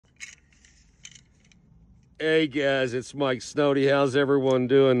Hey guys, it's Mike Snody. How's everyone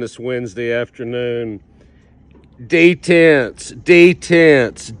doing this Wednesday afternoon? Detents,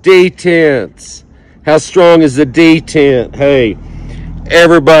 detents, detents. How strong is the detent? Hey,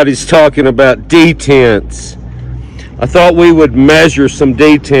 everybody's talking about detents. I thought we would measure some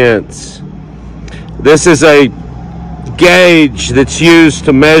detents. This is a gauge that's used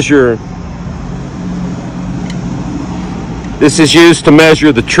to measure. This is used to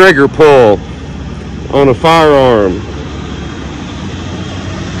measure the trigger pull on a firearm.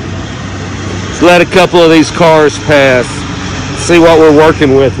 Let's let a couple of these cars pass. See what we're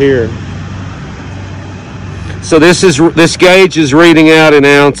working with here. So this gauge is reading out in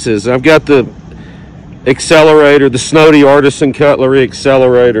ounces. I've got the Xcellerator, the Snody Artisancutlery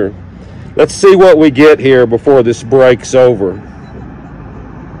Xcellerator. Let's see what we get here before this breaks over.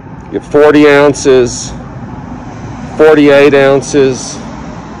 Get 40 ounces, 48 ounces,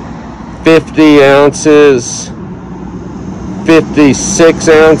 50 ounces, 56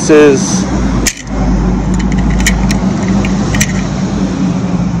 ounces,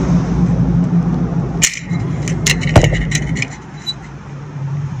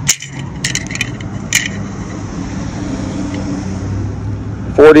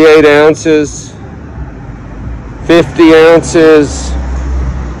 48 ounces, 50 ounces,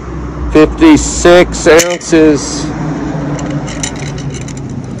 56 ounces,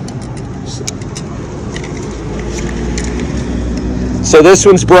 so this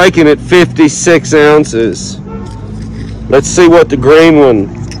one's breaking at 56 ounces. Let's see what the green one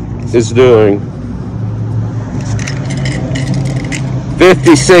is doing.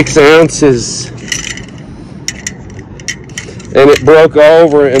 56 ounces. And it broke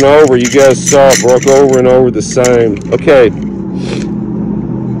over and over. You guys saw it broke over and over the same. Okay.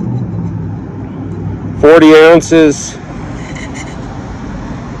 40 ounces.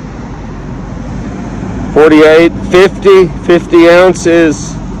 48, 50, 50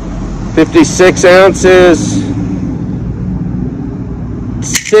 ounces, 56 ounces,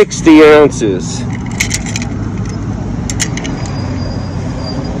 60 ounces.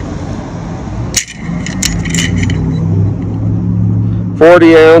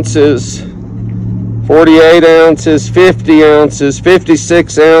 40 ounces, 48 ounces, 50 ounces,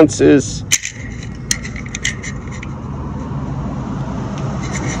 56 ounces,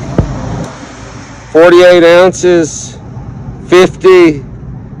 48 ounces,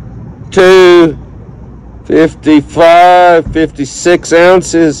 52, 55, 56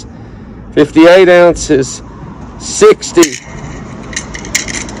 ounces, 58 ounces, 60,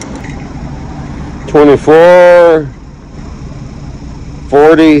 24,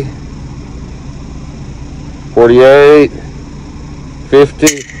 40, 48,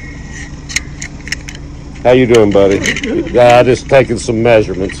 50. How you doing, buddy? Just taking some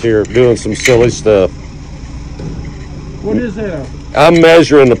measurements here, doing some silly stuff. What is that? I'm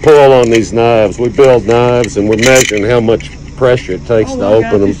measuring the pull on these knives. We build knives, and we're measuring how much pressure it takes to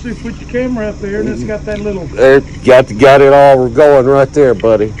open them. You put your camera up there, and it's got that little... Got it all going right there,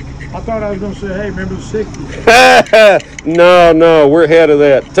 buddy. I thought I was going to say, hey, remember the 60s? No, we're ahead of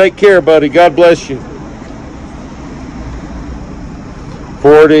that. Take care, buddy. God bless you.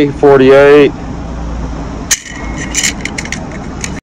 40, 48.